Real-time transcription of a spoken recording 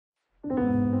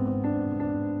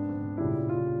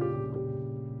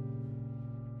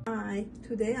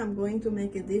Today I'm going to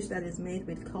make a dish that is made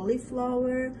with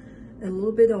cauliflower, a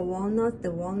little bit of walnut. The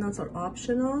walnuts are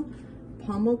optional.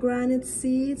 Pomegranate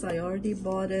seeds, I already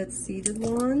bought it, seeded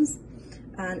ones,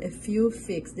 and a few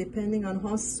figs. Depending on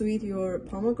how sweet your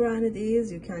pomegranate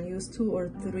is, you can use 2 or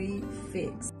 3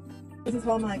 figs. This is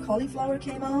how my cauliflower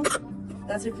came out.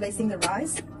 That's replacing the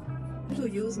rice. To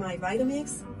use my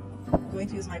Vitamix, I'm going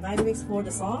to use my Vitamix for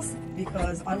the sauce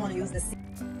because I want to use the seeds.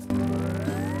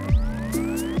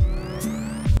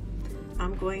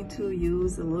 I'm going to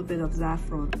use a little bit of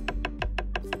saffron.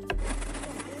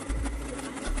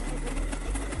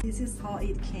 This is how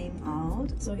it came out.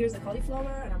 So here's the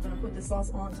cauliflower, and I'm going to put the sauce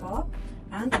on top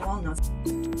and the walnuts.